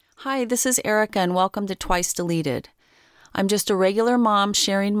Hi, this is Erica, and welcome to Twice Deleted. I'm just a regular mom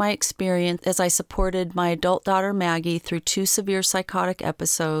sharing my experience as I supported my adult daughter Maggie through 2 severe psychotic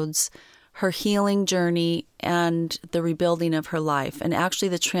episodes, her healing journey, and the rebuilding of her life, and actually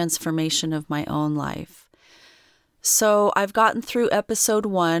the transformation of my own life. So I've gotten through episode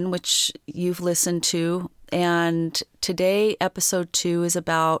 1, which you've listened to, and today episode 2 is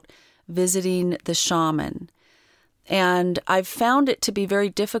about visiting the shaman. And I've found it to be very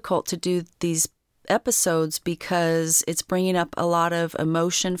difficult to do these episodes because it's bringing up a lot of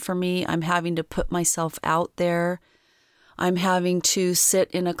emotion for me. I'm having to put myself out there. I'm having to sit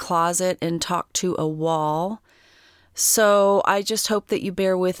in a closet and talk to a wall. So I just hope that you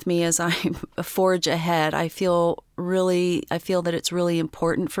bear with me as I forge ahead. I feel that it's really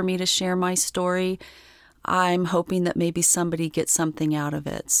important for me to share my story. I'm hoping that maybe somebody gets something out of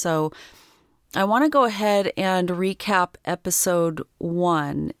it. So I want to go ahead and recap episode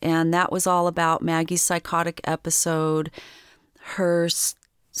 1, and that was all about Maggie's psychotic episode, her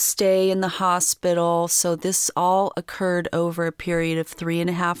stay in the hospital. So this all occurred over a period of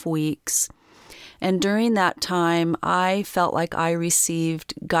 3.5 weeks. And during that time, I felt like I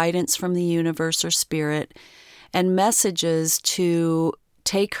received guidance from the universe or spirit and messages to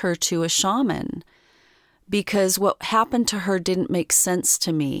take her to a shaman because what happened to her didn't make sense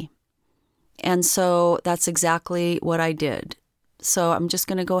to me. And so that's exactly what I did. So I'm just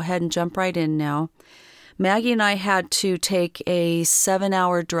going to go ahead and jump right in now. Maggie and I had to take a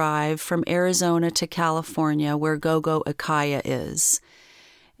 7-hour drive from Arizona to California, where Gogo Akaya is.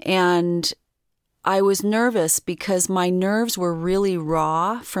 And I was nervous because my nerves were really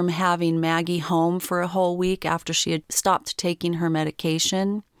raw from having Maggie home for a whole week after she had stopped taking her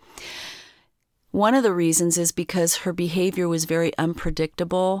medication. One of the reasons is because her behavior was very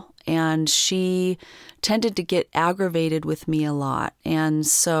unpredictable, and she tended to get aggravated with me a lot. And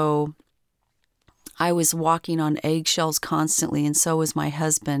so I was walking on eggshells constantly, and so was my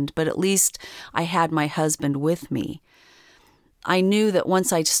husband. But at least I had my husband with me. I knew that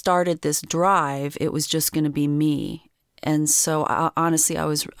once I started this drive, it was just going to be me. And so honestly, I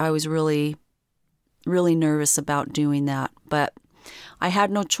was really, really nervous about doing that. But I had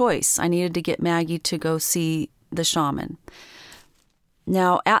no choice. I needed to get Maggie to go see the shaman.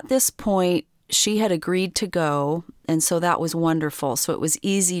 Now, at this point, she had agreed to go, and so that was wonderful. So it was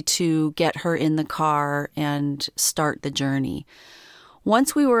easy to get her in the car and start the journey.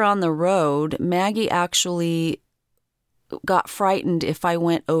 Once we were on the road, Maggie actually got frightened if I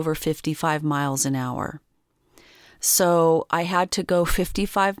went over 55 miles an hour. So I had to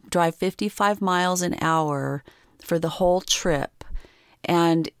drive 55 miles an hour for the whole trip,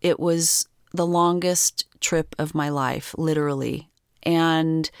 and it was the longest trip of my life, literally.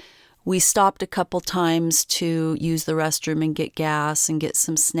 And we stopped a couple times to use the restroom and get gas and get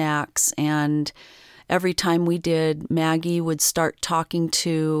some snacks. And every time we did, Maggie would start talking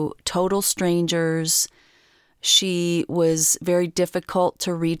to total strangers. She was very difficult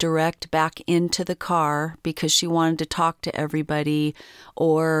to redirect back into the car because she wanted to talk to everybody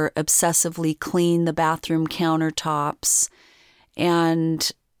or obsessively clean the bathroom countertops.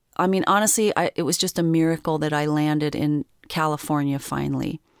 And I mean, honestly, it was just a miracle that I landed in California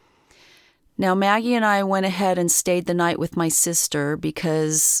finally. Now, Maggie and I went ahead and stayed the night with my sister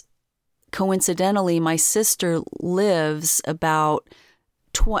because coincidentally, my sister lives about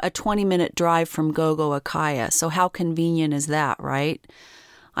a 20-minute drive from Gogo Akaya. So how convenient is that, right?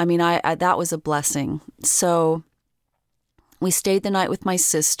 I mean, I that was a blessing. So we stayed the night with my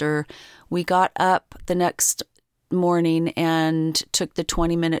sister. We got up the next morning and took the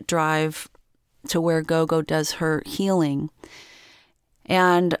 20-minute drive to where Gogo does her healing.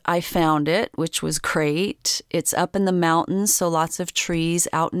 And I found it, which was great. It's up in the mountains, so lots of trees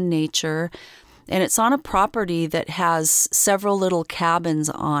out in nature. And it's on a property that has several little cabins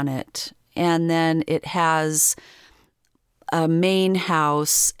on it. And then it has a main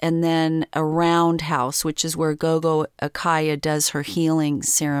house and then a roundhouse, which is where Gogo Akaya does her healing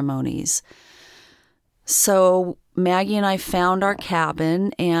ceremonies. So Maggie and I found our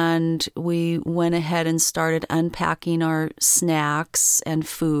cabin, and we went ahead and started unpacking our snacks and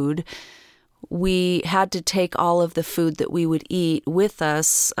food. We had to take all of the food that we would eat with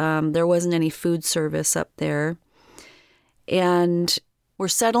us. There wasn't any food service up there. And we're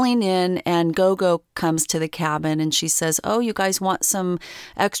settling in, and Gogo comes to the cabin, and she says, "Oh, you guys want some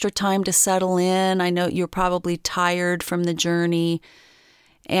extra time to settle in? I know you're probably tired from the journey."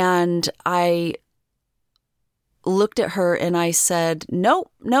 And I looked at her and I said, nope,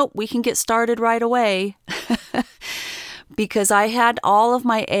 we can get started right away. Because I had all of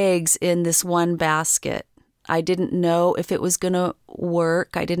my eggs in this one basket. I didn't know if it was going to work.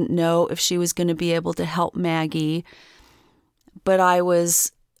 I didn't know if she was going to be able to help Maggie. But I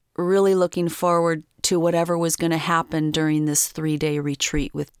was really looking forward to whatever was going to happen during this 3-day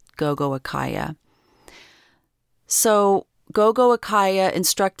retreat with Gogo Akaya. So Gogo Akaya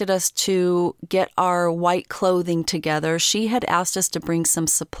instructed us to get our white clothing together. She had asked us to bring some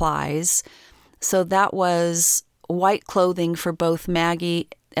supplies. So that was white clothing for both Maggie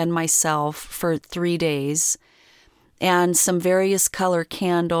and myself for 3 days, and some various color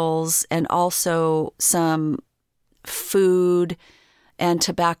candles, and also some food and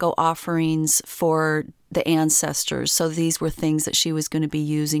tobacco offerings for the ancestors. So these were things that she was going to be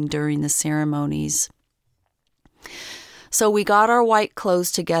using during the ceremonies. So we got our white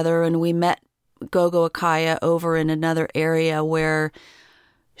clothes together, and we met Gogo Akaya over in another area where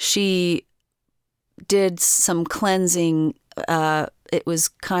she did some cleansing. It was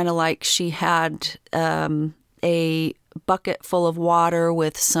kind of like she had a bucket full of water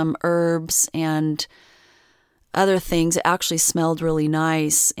with some herbs and other things. It actually smelled really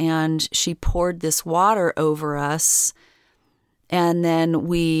nice. And she poured this water over us. And then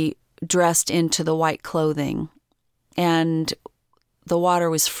we dressed into the white clothing. And the water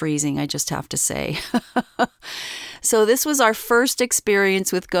was freezing, I just have to say. So this was our first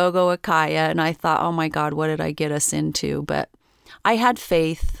experience with Gogo Akaya. And I thought, oh my God, what did I get us into? But I had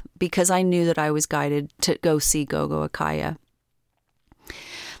faith because I knew that I was guided to go see Gogo Akaya.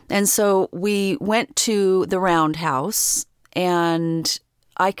 And so we went to the roundhouse, and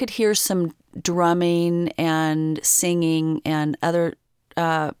I could hear some drumming and singing and other,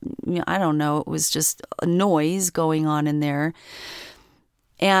 I don't know, it was just a noise going on in there.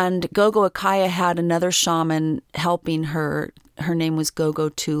 And Gogo Akaya had another shaman helping her. Her name was Gogo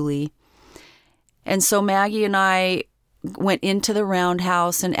Tuli. And so Maggie and I went into the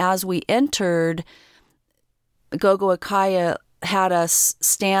roundhouse, and as we entered, Gogo Akaya had us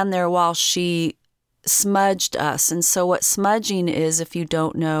stand there while she smudged us. And so what smudging is, if you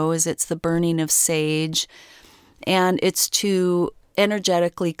don't know, is it's the burning of sage, and it's to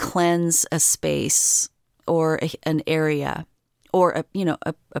energetically cleanse a space or an area or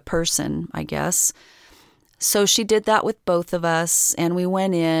a person, I guess. So she did that with both of us, and we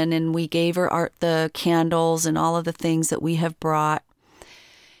went in and we gave her the candles and all of the things that we have brought.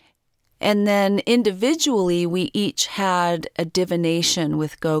 And then individually, we each had a divination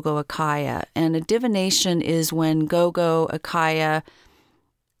with Gogo Akaya. And a divination is when Gogo Akaya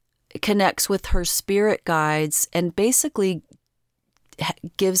connects with her spirit guides and basically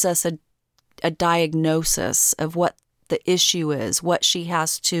gives us a diagnosis of what the issue is, what she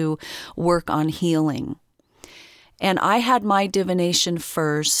has to work on healing. And I had my divination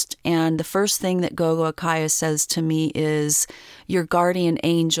first, and the first thing that Gogo Akaya says to me is, your guardian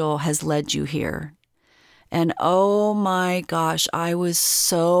angel has led you here. And oh my gosh, I was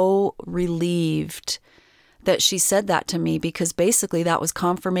so relieved that she said that to me, because basically that was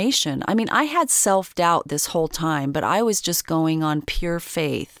confirmation. I mean, I had self-doubt this whole time, but I was just going on pure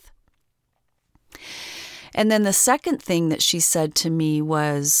faith. And then the second thing that she said to me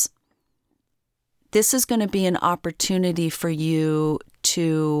was, this is going to be an opportunity for you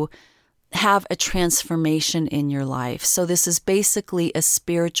to have a transformation in your life. So this is basically a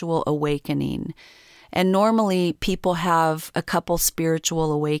spiritual awakening. And normally people have a couple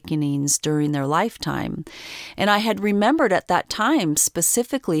spiritual awakenings during their lifetime. And I had remembered at that time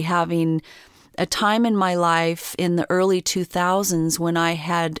specifically having a time in my life in the early 2000s when I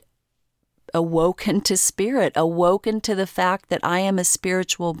had awoken to spirit, awoken to the fact that I am a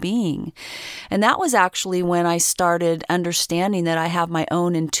spiritual being. And that was actually when I started understanding that I have my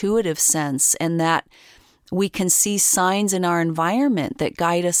own intuitive sense, and that we can see signs in our environment that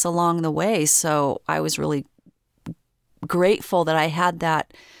guide us along the way. So I was really grateful that I had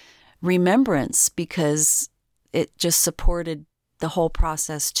that remembrance, because it just supported the whole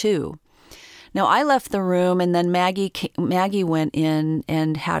process too. Now, I left the room, and then Maggie went in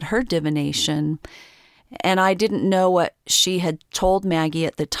and had her divination. And I didn't know what she had told Maggie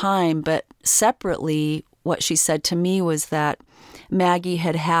at the time, but separately, what she said to me was that Maggie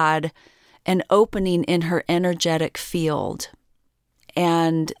had had an opening in her energetic field,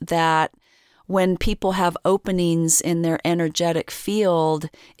 and that when people have openings in their energetic field,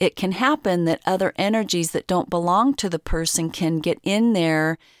 it can happen that other energies that don't belong to the person can get in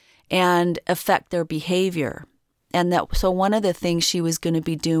there and affect their behavior. And so one of the things she was going to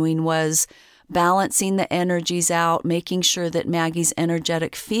be doing was balancing the energies out, making sure that Maggie's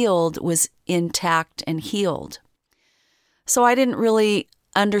energetic field was intact and healed. So I didn't really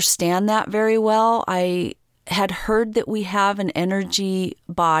understand that very well. I had heard that we have an energy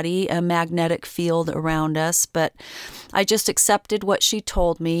body, a magnetic field around us, but I just accepted what she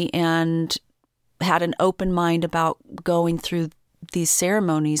told me and had an open mind about going through these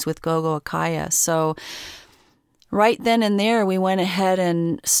ceremonies with Gogo Akaya. So right then and there, we went ahead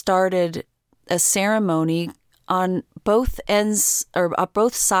and started a ceremony on both ends or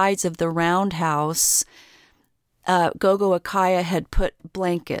both sides of the roundhouse. Gogo Akaya had put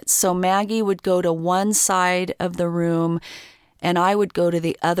blankets. So Maggy would go to one side of the room and I would go to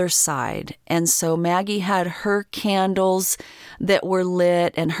the other side. And so Maggy had her candles that were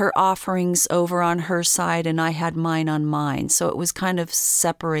lit and her offerings over on her side, and I had mine on mine. So it was kind of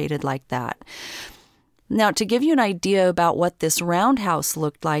separated like that. Now, to give you an idea about what this roundhouse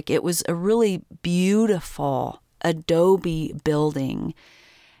looked like, it was a really beautiful adobe building,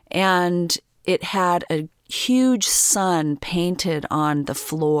 and it had a huge sun painted on the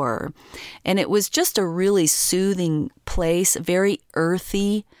floor, and it was just a really soothing place, very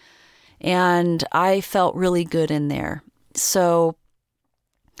earthy, and I felt really good in there. So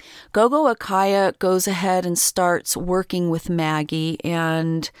Gogo Akaya goes ahead and starts working with Maggy,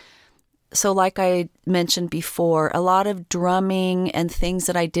 and so like I mentioned before, a lot of drumming and things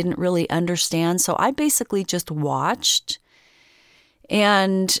that I didn't really understand, so I basically just watched.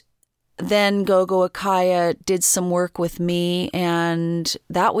 And then Gogo Akaya did some work with me, and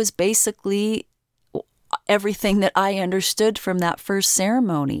that was basically everything that I understood from that first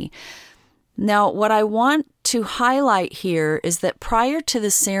ceremony. Now, what I want to highlight here is that prior to the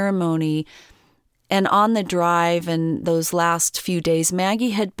ceremony and on the drive and those last few days,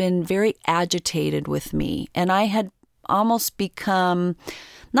 Maggy had been very agitated with me, and I had almost become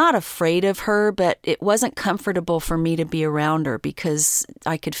not afraid of her, but it wasn't comfortable for me to be around her because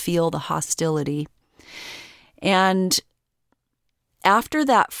I could feel the hostility. And after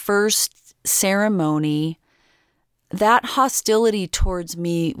that first ceremony, that hostility towards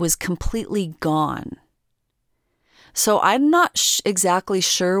me was completely gone. So I'm not exactly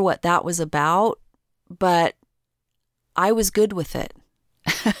sure what that was about, but I was good with it.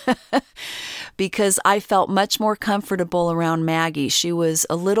 Because I felt much more comfortable around Maggy. She was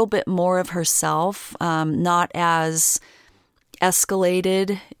a little bit more of herself, not as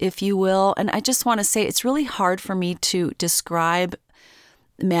escalated, if you will. And I just want to say it's really hard for me to describe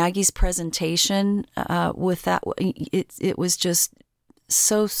Maggy's presentation with that. It was just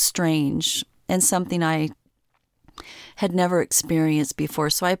so strange and something I had never experienced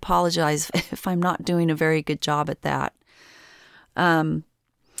before. So I apologize if I'm not doing a very good job at that.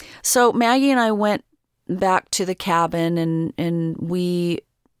 So Maggy and I went back to the cabin and we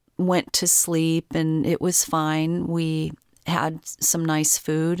went to sleep, and it was fine. We had some nice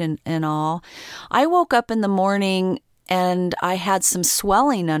food and all. I woke up in the morning and I had some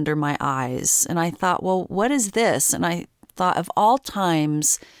swelling under my eyes, and I thought, well, what is this? And I thought, of all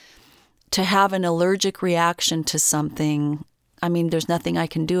times to have an allergic reaction to something, I mean, there's nothing I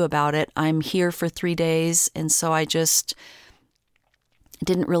can do about it. I'm here for 3 days, and so I just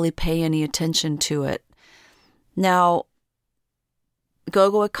didn't really pay any attention to it. Now,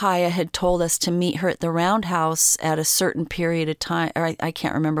 Gogo Akaya had told us to meet her at the roundhouse at a certain period of time, or I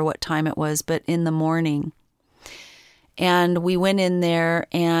can't remember what time it was, but in the morning. And we went in there,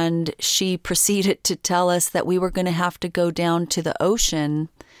 and she proceeded to tell us that we were going to have to go down to the ocean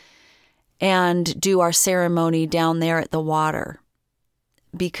and do our ceremony down there at the water.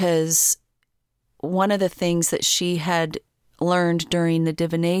 Because one of the things that she had learned during the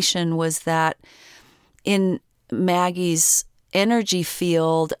divination was that in Maggy's energy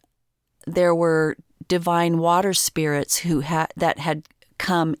field, there were divine water spirits that had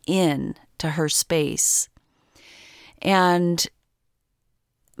come in to her space. And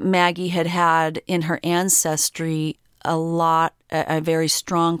Maggy had in her ancestry a very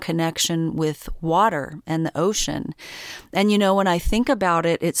strong connection with water and the ocean. And when I think about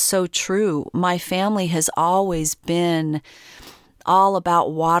it, it's so true. My family has always been all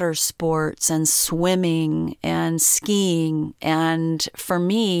about water sports and swimming and skiing. And for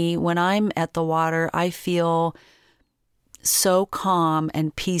me, when I'm at the water, I feel so calm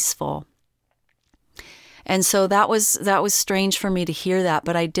and peaceful. And so that was strange for me to hear that,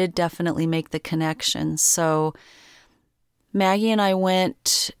 but I did definitely make the connection. So Maggy and I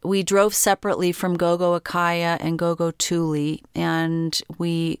we drove separately from Gogo Akaya and Gogo Tule, and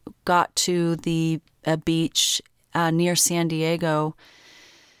we got to the beach near San Diego.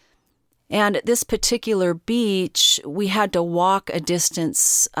 And at this particular beach, we had to walk a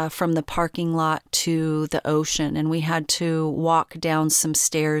distance from the parking lot to the ocean, and we had to walk down some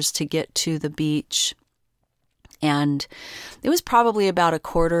stairs to get to the beach. And it was probably about a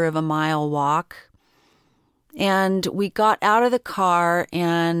quarter of a mile walk. And we got out of the car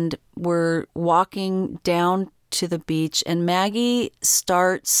and we're walking down to the beach, and Maggie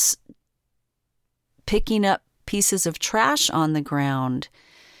starts picking up pieces of trash on the ground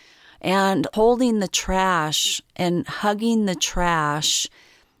and holding the trash and hugging the trash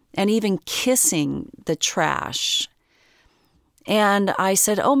and even kissing the trash. And I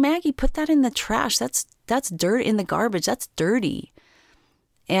said, "Oh, Maggie, put that in the trash. That's dirt in the garbage. That's dirty."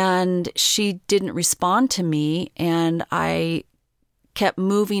 And she didn't respond to me, and I kept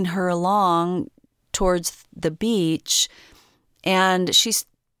moving her along towards the beach. And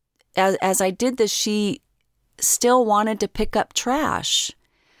as I did this, she still wanted to pick up trash.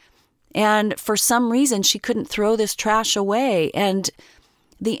 And for some reason, she couldn't throw this trash away. And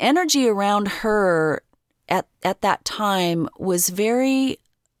the energy around her at that time was very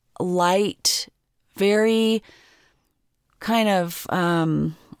light, very kind of, I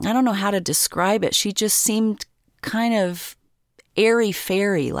don't know how to describe it. She just seemed kind of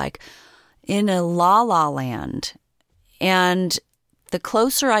airy-fairy, like in a la-la land. And the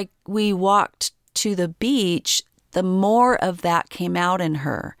closer we walked to the beach, the more of that came out in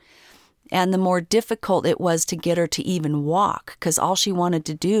her. And the more difficult it was to get her to even walk, because all she wanted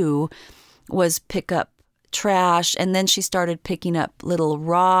to do was pick up trash. And then she started picking up little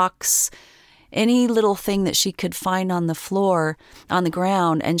rocks, any little thing that she could find on the floor, on the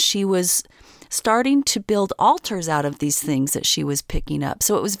ground. And she was starting to build altars out of these things that she was picking up.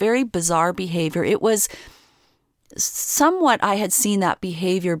 So it was very bizarre behavior. It was somewhat, I had seen that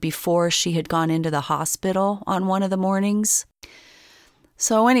behavior before she had gone into the hospital on one of the mornings.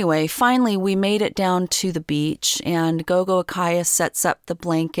 So anyway, finally we made it down to the beach, and Gogo Akaya sets up the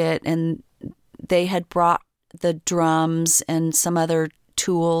blanket, and they had brought the drums and some other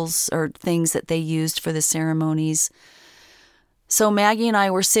tools or things that they used for the ceremonies. So Maggie and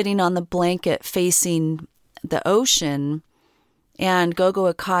I were sitting on the blanket facing the ocean, and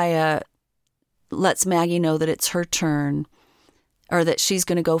Gogo Akaya lets Maggie know that it's her turn, or that she's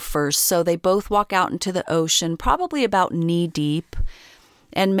going to go first. So they both walk out into the ocean, probably about knee deep.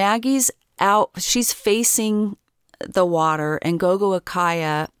 And Maggie's out, she's facing the water, and Gogo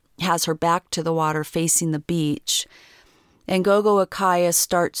Akaya has her back to the water facing the beach. And Gogo Akaya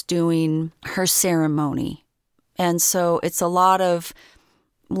starts doing her ceremony. And so it's a lot of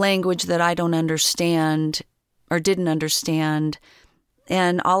language that I don't understand or didn't understand.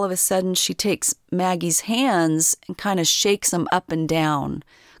 And all of a sudden she takes Maggie's hands and kind of shakes them up and down,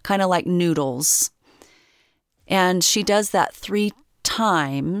 kind of like noodles. And she does that 3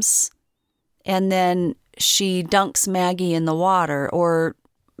 times, and then she dunks Maggie in the water, or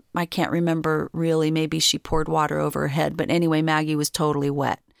I can't remember really, maybe she poured water over her head, but anyway, Maggie was totally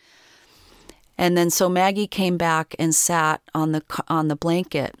wet. And then so Maggie came back and sat on the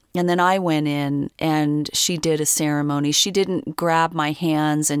blanket, and then I went in and she did a ceremony. She didn't grab my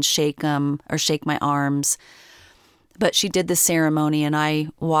hands and shake them or shake my arms, but she did the ceremony, and I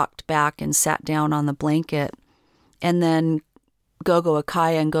walked back and sat down on the blanket. And then Gogo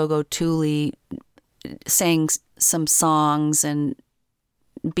Akaya and Gogo Tuli sang some songs and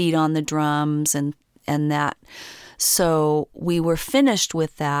beat on the drums and that. So we were finished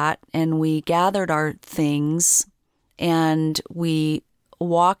with that, and we gathered our things, and we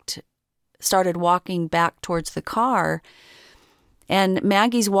started walking back towards the car, and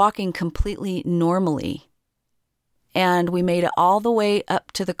Maggie's walking completely normally. And we made it all the way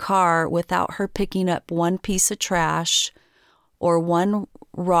up to the car without her picking up one piece of trash or one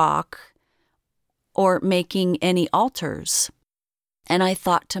rock or making any altars. And I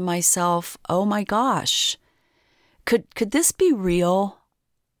thought to myself, oh my gosh, could this be real?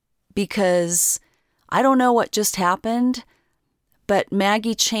 Because I don't know what just happened, but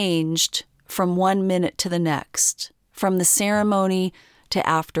Maggie changed from 1 minute to the next, from the ceremony to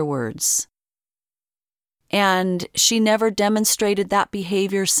afterwards. And she never demonstrated that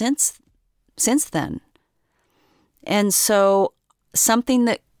behavior since then. And so something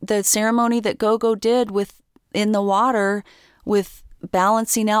that the ceremony that Gogo did in the water with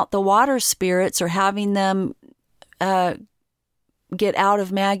balancing out the water spirits or having them get out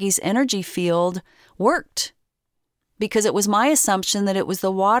of Maggie's energy field worked, because it was my assumption that it was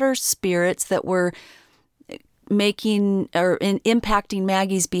the water spirits that were making or impacting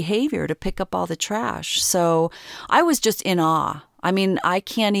Maggie's behavior to pick up all the trash. So I was just in awe. I mean, I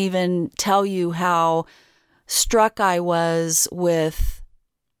can't even tell you how struck I was with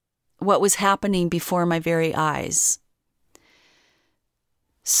what was happening before my very eyes.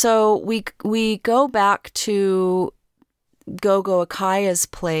 So we go back to Gogo Akaya's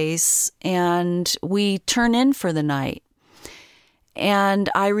place, and we turn in for the night. And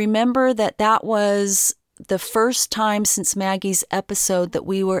I remember that was the first time since Maggy's episode that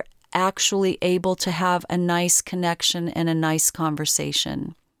we were actually able to have a nice connection and a nice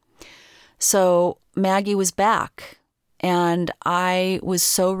conversation. So Maggy was back, and I was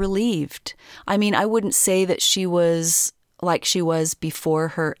so relieved. I mean, I wouldn't say that she was like she was before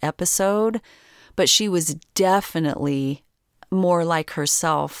her episode, but she was definitely more like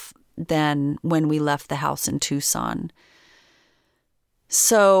herself than when we left the house in Tucson.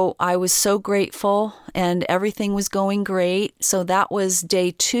 So I was so grateful, and everything was going great. So that was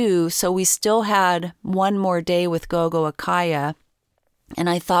day 2. So we still had one more day with Gogo Akaya. And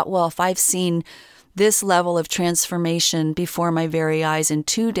I thought, well, if I've seen this level of transformation before my very eyes in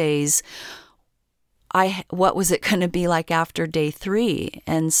 2 days, what was it going to be like after day 3?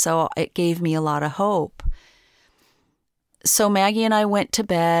 And so it gave me a lot of hope. So Maggy and I went to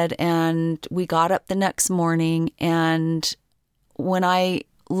bed, and we got up the next morning, and when I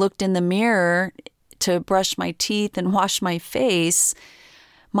looked in the mirror to brush my teeth and wash my face,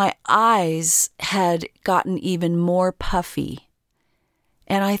 my eyes had gotten even more puffy.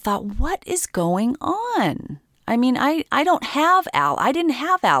 And I thought, what is going on? I mean, I didn't have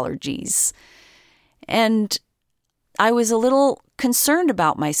allergies. And I was a little concerned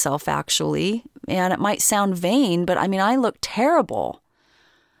about myself, actually. And it might sound vain, but I mean, I looked terrible.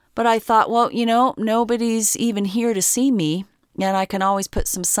 But I thought, well, nobody's even here to see me. And I can always put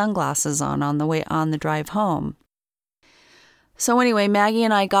some sunglasses on the drive home. So anyway, Maggy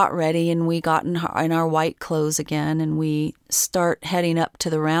and I got ready, and we got in our white clothes again, and we start heading up to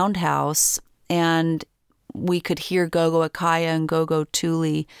the roundhouse, and we could hear Gogo Akaya and Gogo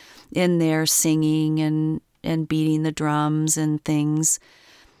Tuli in there singing and beating the drums and things.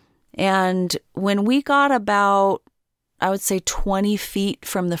 And when we got about, I would say 20 feet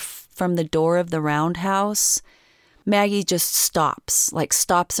from the door of the roundhouse, Maggy just stops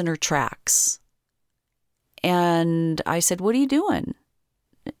in her tracks. And I said, what are you doing?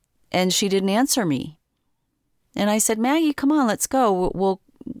 And she didn't answer me. And I said, Maggy, come on, let's go.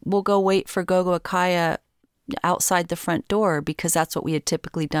 We'll go wait for Gogo Akaya outside the front door, because that's what we had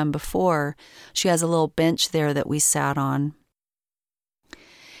typically done before. She has a little bench there that we sat on.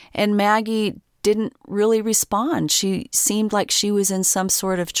 And Maggy didn't really respond. She seemed like she was in some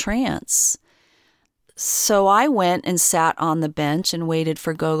sort of trance. So I went and sat on the bench and waited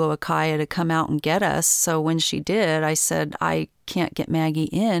for Gogo Akaya to come out and get us. So when she did, I said, I can't get Maggy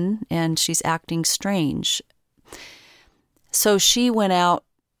in, and she's acting strange. So she went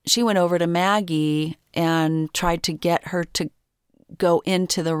over to Maggy and tried to get her to go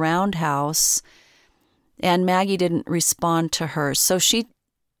into the roundhouse, and Maggy didn't respond to her. So she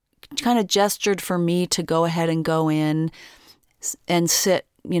kind of gestured for me to go ahead and go in and sit,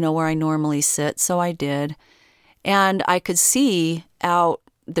 where I normally sit. So I did. And I could see out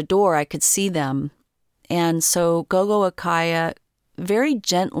the door, I could see them. And so Gogo Akaya very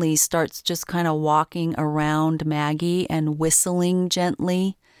gently starts just kind of walking around Maggy and whistling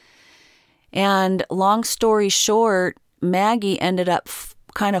gently. And long story short, Maggy ended up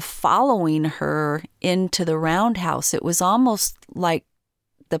kind of following her into the roundhouse. It was almost like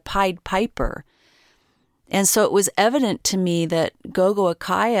the Pied Piper. And so it was evident to me that Gogo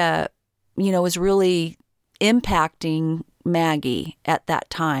Akaya, was really impacting Maggy at that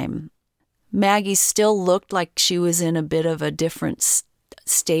time. Maggy still looked like she was in a bit of a different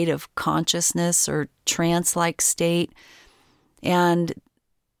state of consciousness or trance-like state. And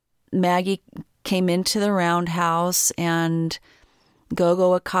Maggy came into the roundhouse, and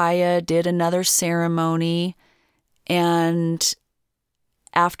Gogo Akaya did another ceremony. And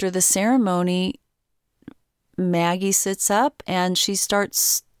after the ceremony, Maggy sits up and she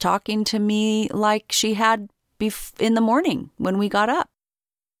starts talking to me like she had in the morning when we got up.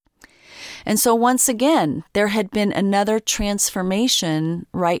 And so once again, there had been another transformation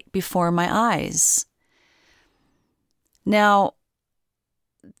right before my eyes. Now,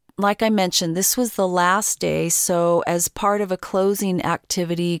 like I mentioned, this was the last day, so as part of a closing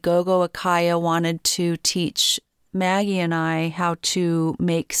activity, Gogo Akaya wanted to teach Maggy and I how to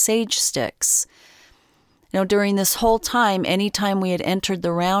make sage sticks. During this whole time, anytime we had entered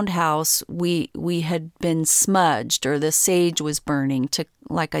the roundhouse, we had been smudged, or the sage was burning to,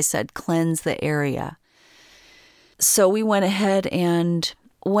 like I said, cleanse the area. So we went ahead and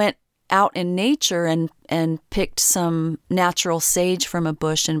went out in nature and picked some natural sage from a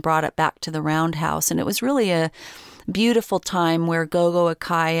bush and brought it back to the roundhouse. And it was really a beautiful time where Gogo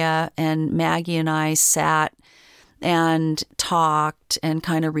Akaya and Maggy and I sat and talked and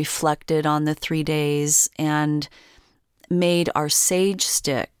kind of reflected on the 3 days and made our sage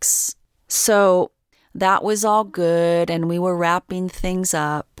sticks. So that was all good, and we were wrapping things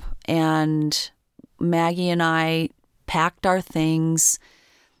up, and Maggie and I packed our things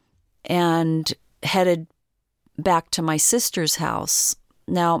and headed back to my sister's house.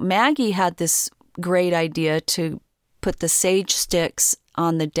 Now, Maggie had this great idea to put the sage sticks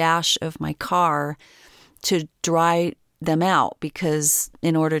on the dash of my car to dry them out, because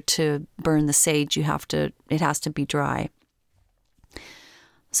in order to burn the sage, it has to be dry.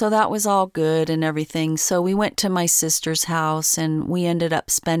 So that was all good and everything. So we went to my sister's house and we ended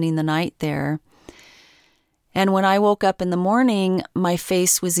up spending the night there. And when I woke up in the morning, my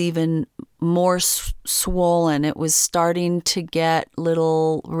face was even more swollen. It was starting to get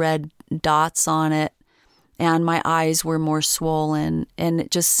little red dots on it, and my eyes were more swollen, and it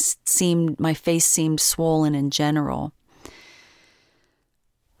just seemed, my face seemed swollen in general.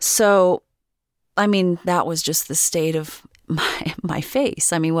 So, I mean, that was just the state of my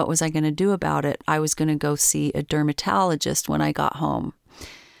face. I mean, what was I going to do about it? I was going to go see a dermatologist when I got home.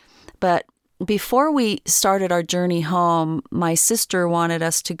 But before we started our journey home, my sister wanted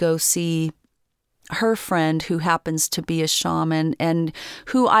us to go see her friend who happens to be a shaman and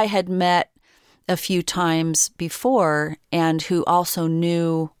who I had met a few times before and who also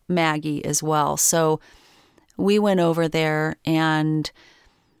knew Maggie as well. So we went over there, and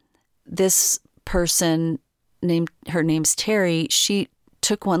this person, her name's Terry, she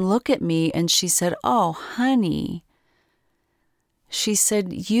took one look at me and she said, "Oh, honey," she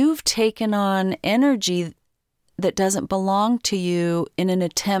said, "you've taken on energy that doesn't belong to you in an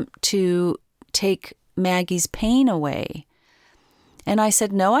attempt to take Maggie's pain away." And I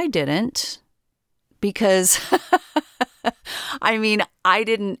said, "No, I didn't." Because, I mean, I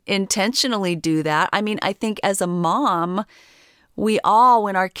didn't intentionally do that. I mean, I think as a mom, we all,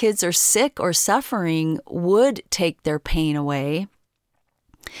 when our kids are sick or suffering, would take their pain away.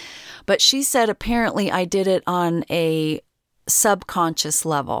 But she said apparently I did it on a subconscious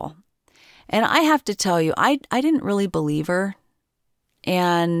level. And I have to tell you, I didn't really believe her.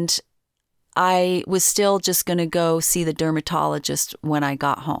 And I was still just going to go see the dermatologist when I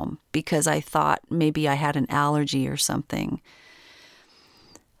got home because I thought maybe I had an allergy or something.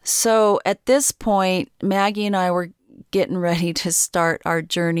 So at this point, Maggie and I were getting ready to start our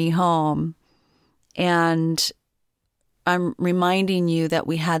journey home. And I'm reminding you that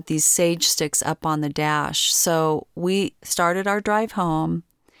we had these sage sticks up on the dash. So we started our drive home.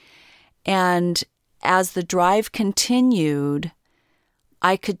 And as the drive continued,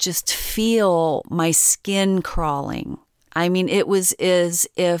 I could just feel my skin crawling. I mean, it was as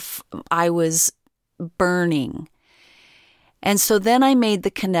if I was burning. And so then I made the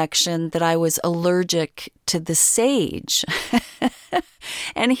connection that I was allergic to the sage.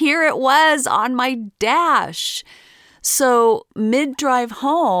 And here it was on my dash. So mid-drive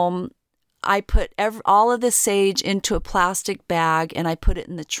home, I put all of the sage into a plastic bag and I put it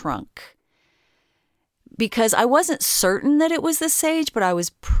in the trunk. Because I wasn't certain that it was the sage, but I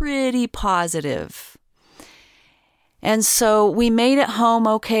was pretty positive. And so we made it home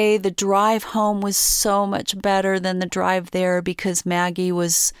okay. The drive home was so much better than the drive there because Maggie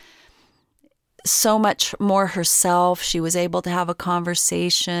was so much more herself. She was able to have a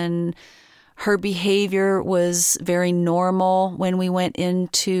conversation. Her behavior was very normal when we went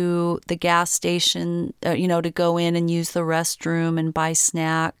into the gas station, to go in and use the restroom and buy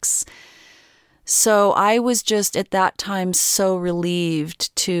snacks. So I was just at that time so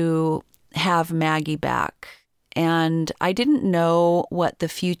relieved to have Maggie back. And I didn't know what the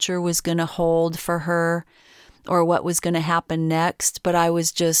future was going to hold for her or what was going to happen next, but I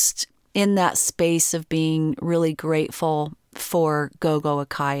was just in that space of being really grateful for Gogo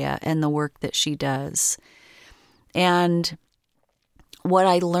Akaya and the work that she does. And what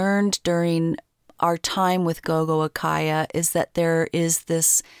I learned during our time with Gogo Akaya is that there is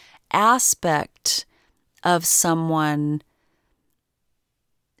this aspect of someone,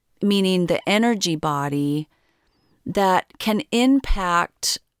 meaning the energy body, that can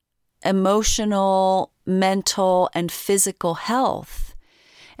impact emotional, mental, and physical health.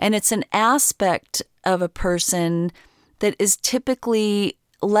 And it's an aspect of a person that is typically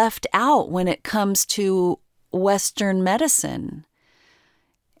left out when it comes to Western medicine.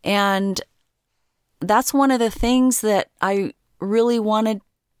 And that's one of the things that I really wanted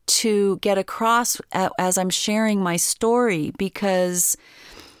to get across as I'm sharing my story, because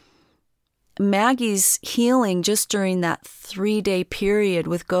Maggie's healing just during that 3-day period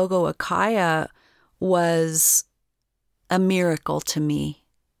with Gogo Akaya was a miracle to me,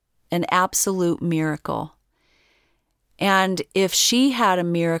 an absolute miracle. And if she had a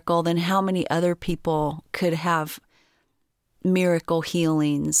miracle, then how many other people could have miracle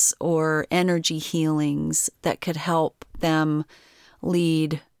healings or energy healings that could help them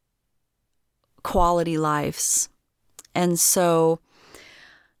lead quality lives. And so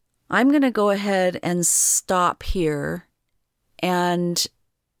I'm going to go ahead and stop here. And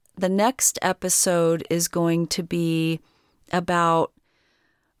the next episode is going to be about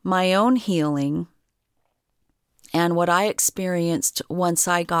my own healing and what I experienced once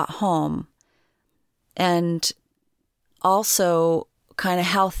I got home, and also kind of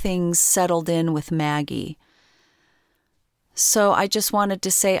how things settled in with Maggy. So I just wanted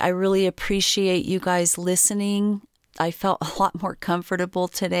to say I really appreciate you guys listening. I felt a lot more comfortable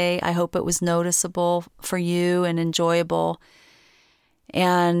today. I hope it was noticeable for you and enjoyable.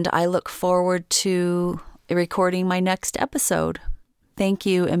 And I look forward to recording my next episode. Thank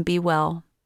you and be well.